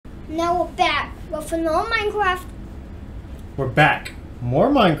Now we're back with another Minecraft. We're back. More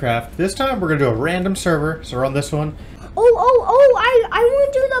Minecraft. This time we're gonna do a random server. So we're on this one. I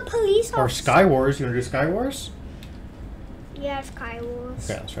want to do the police Or officer. Sky Wars. You wanna do Sky Wars? Yeah, Sky Wars.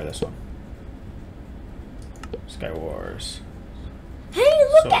 Okay, let's try this one. Sky Wars. Hey,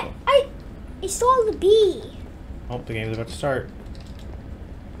 look So- at I saw the bee. Oh, the game's about to start.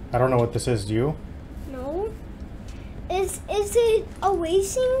 I don't know what this is. Do you? No. Is it a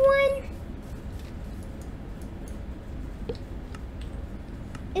racing one?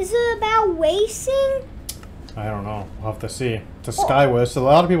 Is it about racing? I don't know. We'll have to see. It's a Sky Wars. So a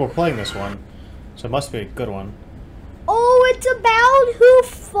lot of people are playing this one. So it must be a good one. Oh, it's about who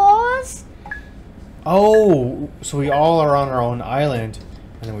falls. Oh, so we all are on our own island,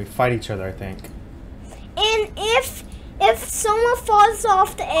 and then we fight each other. I think. And if someone falls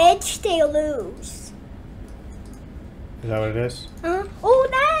off the edge, they lose. Is that what it is? Huh? Oh,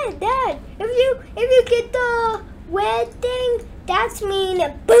 Dad! If you get the red thing, that's mean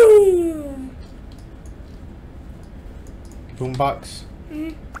boom. Boombox.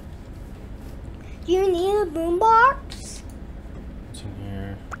 Do you need a boombox? What's in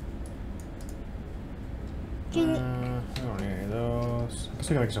here? Do you need... I don't need any of those. I guess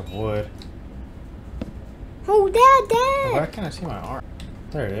we can make some wood. Oh, Oh, why Dad! can't I see my arm?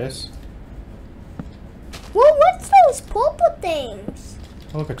 There it is. Well, what's those purple things?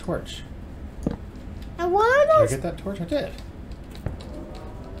 Oh, look, a torch. And what are Did I those? get that torch? I did.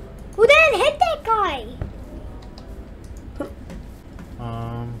 Oh, Dad, hit that guy!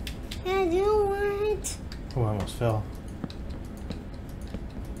 Dad, you know what? Oh, I almost fell.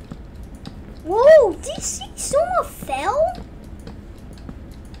 Whoa! Did you see someone fell?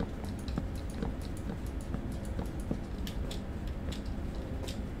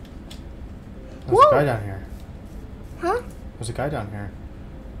 There's Whoa. a guy down here. Huh? There's a guy down here.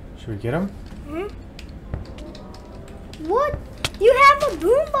 Should we get him? Hmm? What? You have a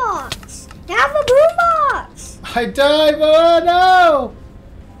boombox! You have a boombox! I died! Oh, no!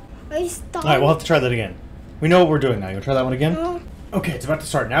 Are you stuck? Alright, we'll have to try that again. We know what we're doing now. You want to try that one again? Uh-huh. Okay, it's about to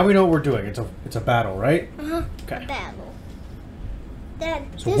start. Now we know what we're doing. It's a battle, right? Uh-huh. Okay. Battle. Dad,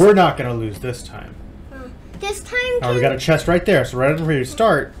 So we're not going to lose this time. this time Alright, we got a chest right there. So right after we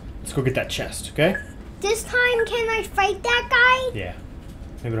start, let's go get that chest, okay? this time can I fight that guy? Yeah.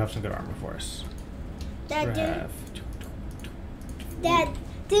 Maybe we'll have some good armor for us. We'll have... Dad,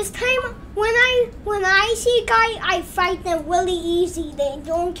 this time when I see a guy, I fight them really easy. They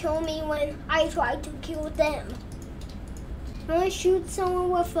don't kill me when I try to kill them. You wanna shoot someone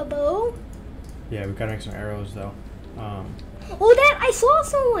with a bow? Yeah, we gotta make some arrows though. Oh, Dad, I saw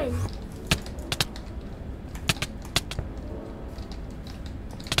someone.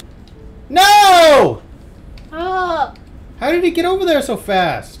 No! Oh. How did he get over there so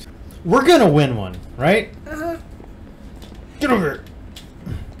fast? We're gonna win one, right? Uh-huh. Get over here.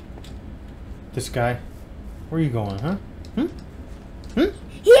 This guy. Where are you going, huh? Hmm?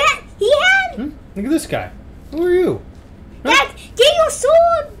 He had. Hmm? Look at this guy. Who are you? Dad, get your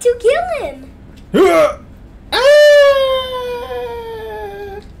sword to kill him.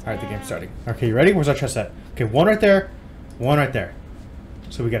 Alright, the game's starting. Okay, you ready? Where's our chest at? Okay, one right there, one right there.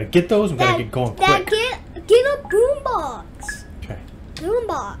 So we gotta get those, we gotta get going Dad, quick. get a boombox. Okay.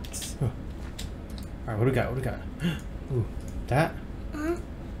 Boombox. Alright, what do we got? What do we got? Ooh, that? Huh?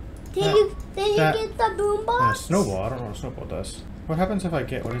 That- Did you that- get the And a boombox? snowball. I don't know what a snowball does. What happens if I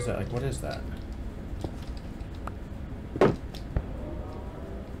get, what is that? Like, what is that?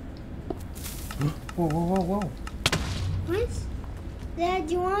 Whoa, whoa, whoa, whoa. What? Dad,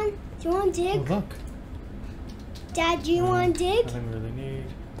 do you want Oh, dig? look. Dad, do you want dig? Nothing we really need.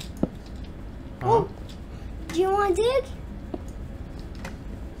 Oh, do you want dig?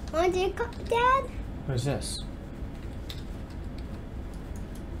 Want dig, Dad? What is this?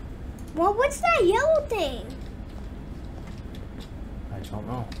 Well, what's that yellow thing? I don't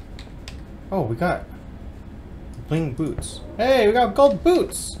know. Oh, we got bling boots. Hey, we got gold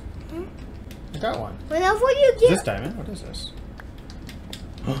boots. Hmm? I got one. Whenever you Is get this diamond? What is this?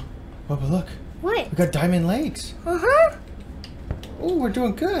 Oh, but look. what? We got diamond legs. Uh-huh. Oh, we're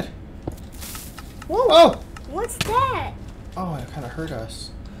doing good. Whoa. Oh! What's that? Oh, it kind of hurt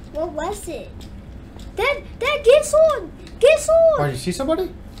us. What was it? Dad, get sword! Get Oh, sword! did you see somebody?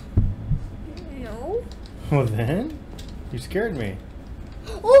 No. Well then, you scared me.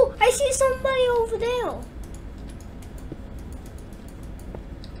 Oh, I see somebody over there.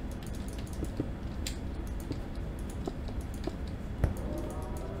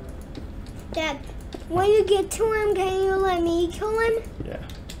 Dad, when you get to him, can you let me kill him? Yeah.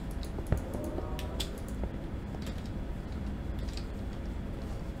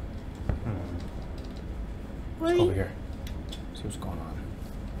 Let's go over here. See what's going on.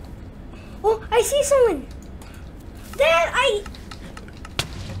 Oh, I see someone. Dad,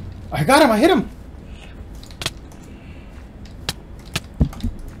 I got him. I hit him.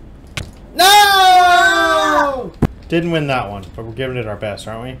 No! Didn't win that one, but we're giving it our best,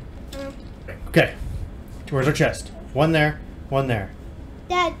 aren't we? Okay. Where's our chest? One there. One there.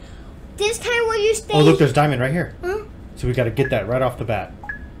 Dad, this time will you stay? Oh, look, there's diamond right here. Huh? So we got to get that right off the bat.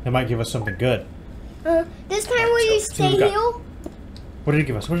 That might give us something good. This time will you so stay here? What did it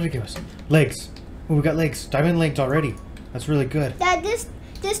give us? What did it give us? Legs. Oh, we got legs. Diamond legs already. That's really good. Dad, this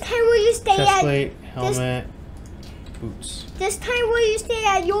time will you stay Chest at plate, helmet, boots. this time will you stay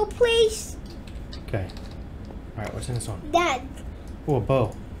at your place? Okay. All right, what's in this one? Dad. Oh, a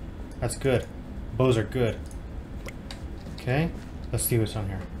bow. That's good. Bows are good. Okay. Let's see what's on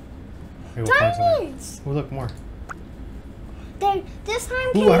here. Maybe we'll find something. Diamonds. Oh, look, more. Dad, this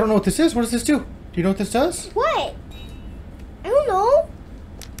time Ooh, I don't know what this is. What does this do? Do you know what this does? What? I don't know.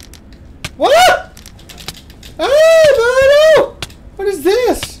 What? Oh, no! What is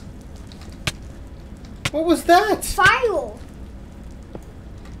this? What was that? File.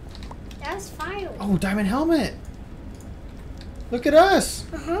 That's file. Oh, diamond helmet. Look at us.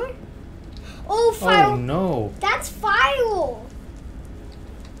 Uh-huh. Oh, file. Oh, no. That's file.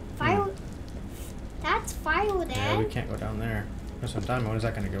 File. That's file, Dad. Yeah, we can't go down there. There's some diamond. What is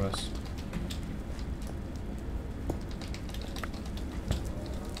that going to give us?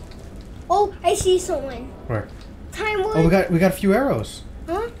 Oh, I see someone. Where? Time will. Oh, we got a few arrows.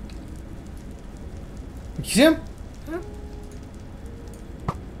 Huh? You see him? Huh?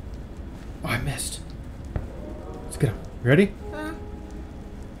 Oh, I missed. Let's get him. You ready?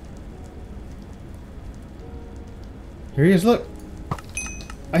 Here he is. Look.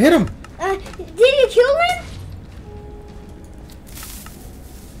 I hit him. Did you kill him?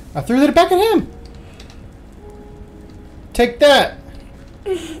 I threw it back at him. Take that.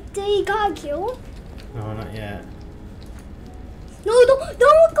 Did he got killed? No, not yet. No, don't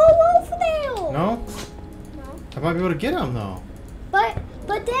go over there. No? No. I might be able to get him though. But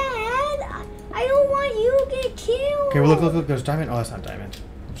Dad, I don't want you to get killed. Okay, well look. There's diamond. Oh, that's not diamond.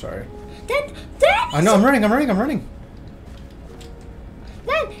 I'm sorry. Dad. I know. I'm running.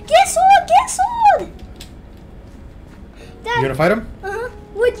 Dad, get sword. Dad. You gonna fight him?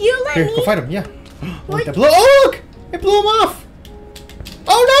 Would you let Here, me? go fight him. Yeah. What? Oh, look! It blew him off.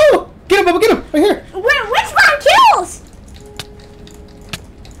 Oh no! Get him, Bubba. Get him right here. Which one kills?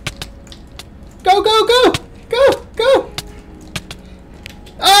 Go!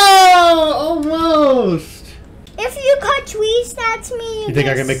 Oh, almost. If you cut trees, that's me. You think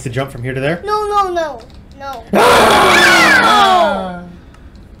I can make the jump from here to there? No. Ah!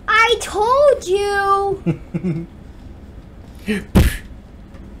 I told you.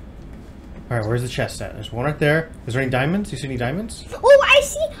 Alright, where's the chest at? There's one right there. Is there any diamonds? You see any diamonds? Oh, I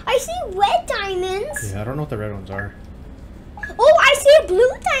see red diamonds. Yeah, I don't know what the red ones are. Oh, I see a blue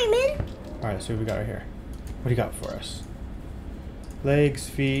diamond. Alright, let's see what we got right here. What do you got for us? Legs,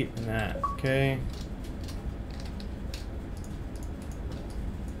 feet, and that. Okay.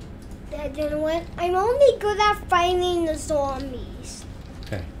 Dad, you know what? I'm only good at fighting the zombies.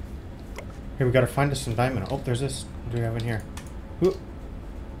 Okay. Here, we gotta find us some diamond. Oh, there's this. What do we have in here? Ooh.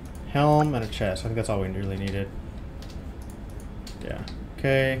 Helm and a chest. I think that's all we really needed. Yeah.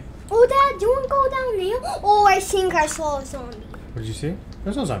 Okay. Oh, Dad, do you want to go down there? Oh, I think I saw a zombie. What did you see?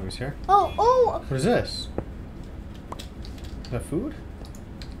 There's no zombies here. Oh. What is this? Is that food?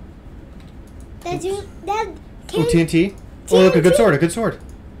 Dad, Oh, can TNT. Oh, look, a good sword.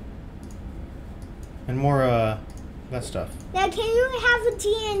 And more, that stuff. Dad, can you have a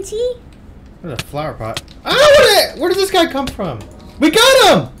TNT? What is a flower pot? Ah, where did this guy come from? We got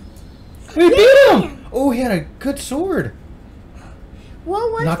him! We beat him! Oh, he had a good sword.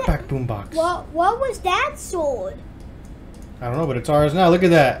 What was Knockback that? boombox. What was that sword? I don't know, but it's ours now. Look at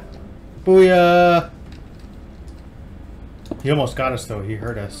that. Booyah! He almost got us, though. He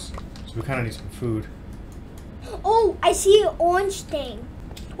hurt us. So we kind of need some food. Oh, I see an orange thing.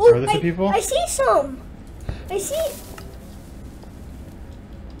 Are there some people? I see some. I see.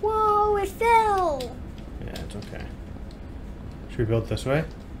 Whoa, it fell. Yeah, it's okay. Should we build this way?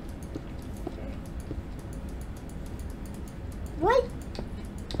 What?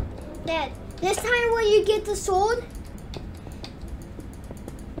 Dad, this time will you get the sword?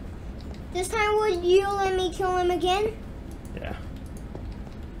 This time will you let me kill him again? Yeah.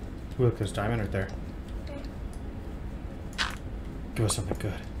 Ooh, look, there's diamond right there. Give us something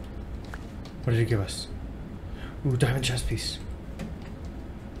good. What did he give us? Ooh, diamond chest piece.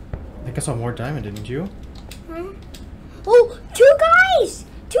 I think I saw more diamond, didn't you? Huh? Oh, two guys!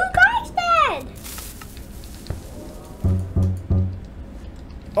 Dad!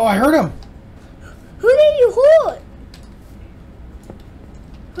 Oh, I heard him. Who did you hold?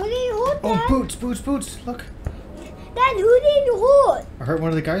 Who did you hold, Oh, Dad? Boots. Look. Dad, who did you hold? I heard one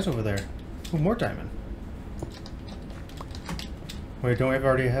of the guys over there. Oh, more diamond. Wait, don't we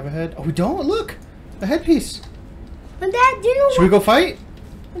already have a head? Oh, we don't? Look! A headpiece. And Dad, do you know Should we go fight?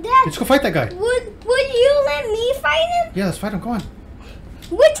 Dad, Let's go fight that guy. would you let me fight him? Yeah, let's fight him. Go on.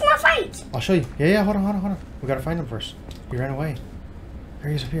 Which one fight? I'll show you. Yeah, hold on. We gotta find him first. He ran away. There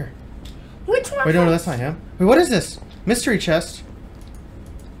he is up here. Which one Wait, no, fight? that's not him. Wait, what is this? Mystery chest.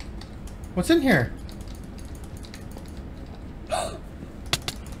 What's in here?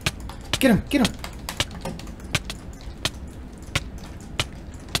 Get him.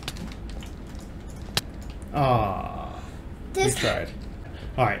 Ah, we This, tried.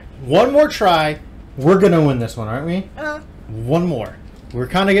 All right, one more try. We're gonna win this one, aren't we? One more. We're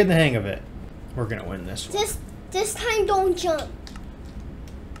kind of getting the hang of it. We're gonna win this one. this time don't jump.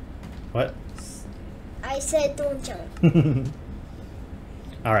 What? I said don't jump.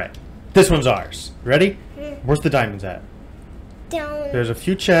 All right, this one's ours. Ready? Hmm. Where's the diamonds at? Down. There's a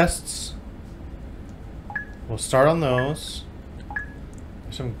few chests. We'll start on those.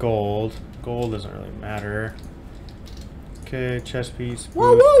 There's some gold. Gold doesn't really matter. Okay, chest piece.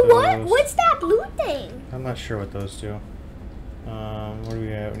 Whoa, boost what? those. What's that blue thing? I'm not sure what those do. What do we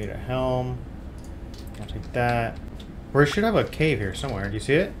have? We need a helm. I'll take that. We should have a cave here somewhere. Do you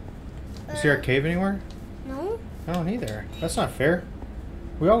see it? You see our cave anywhere? No. I don't either. That's not fair.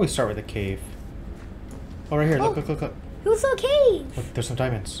 We always start with a cave. Oh, right here. Oh. Look. Who's okay? Look, there's some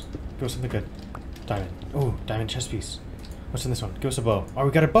diamonds. Give us something good. Diamond. Oh, diamond chest piece. What's in this one? Give us a bow. Oh,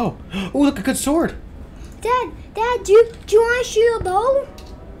 we got a bow. Oh, look, a good sword. Dad, do you want to shoot a bow?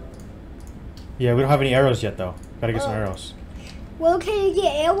 Yeah, we don't have any arrows yet, though. Gotta get some arrows. Where can you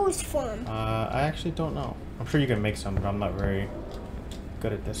get arrows from? I actually don't know. I'm sure you can make some, but I'm not very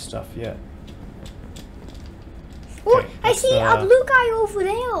good at this stuff yet. Oh, Okay, I let's, see a blue guy over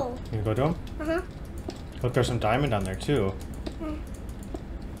there. You go to him? Uh-huh. Look, there's some diamond down there, too.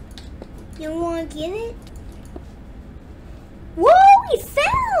 You want to get it? Whoa, he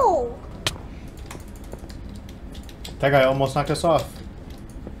fell! That guy almost knocked us off.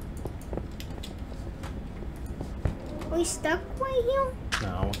 Are we stuck right here?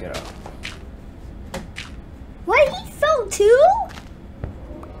 No, we'll get out. What, he fell too?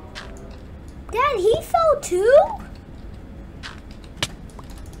 Dad, he fell too?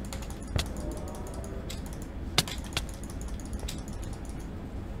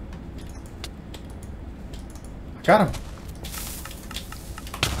 I got him.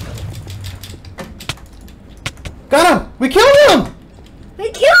 Got him! We killed him!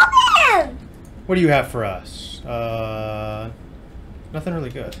 We killed him! What do you have for us? Nothing really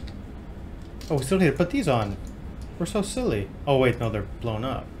good. Oh, we still need to put these on. We're so silly. Oh, wait, no, they're blown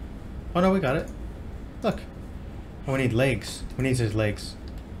up. Oh, no, we got it. Look. Oh, we need legs. Who needs his legs?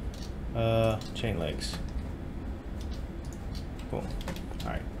 Chain legs. Boom.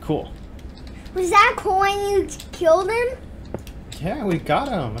 Alright, cool. Was that cool when you killed him? Yeah, we got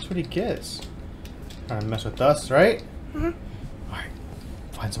him. That's what he gets. Trying to mess with us, right? Uh-huh. Alright.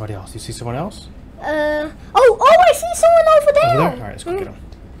 Find somebody else. You see someone else? Oh, I see someone over there. Over there? Alright, let's go get him.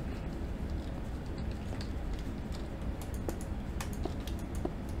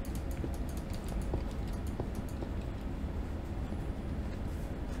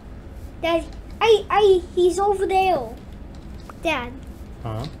 Dad, he's over there. Dad,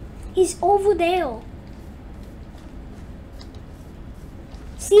 Huh? he's over there.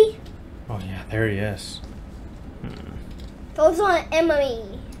 See? Oh, yeah, there he is. Those are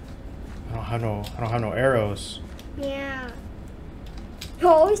Emily. I don't have no arrows. Yeah. You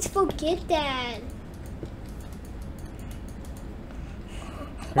always forget that.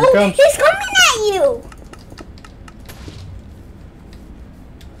 Here he comes. He's coming at you!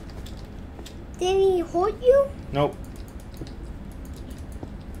 Did he hurt you? Nope.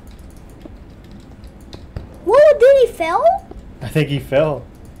 Whoa, did he fell? I think he fell.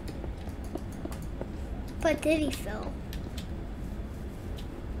 But did he fell?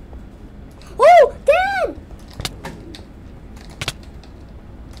 Oh, Dad!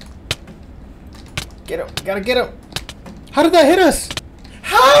 Get him. Gotta get him. How did that hit us?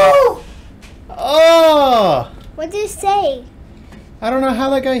 How? Oh! What did it say? I don't know how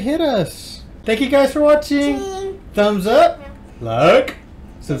that guy hit us. Thank you guys for watching. Ding. Thumbs up, like,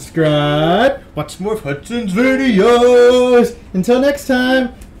 subscribe, watch more of Hudson's videos. Until next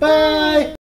time, bye.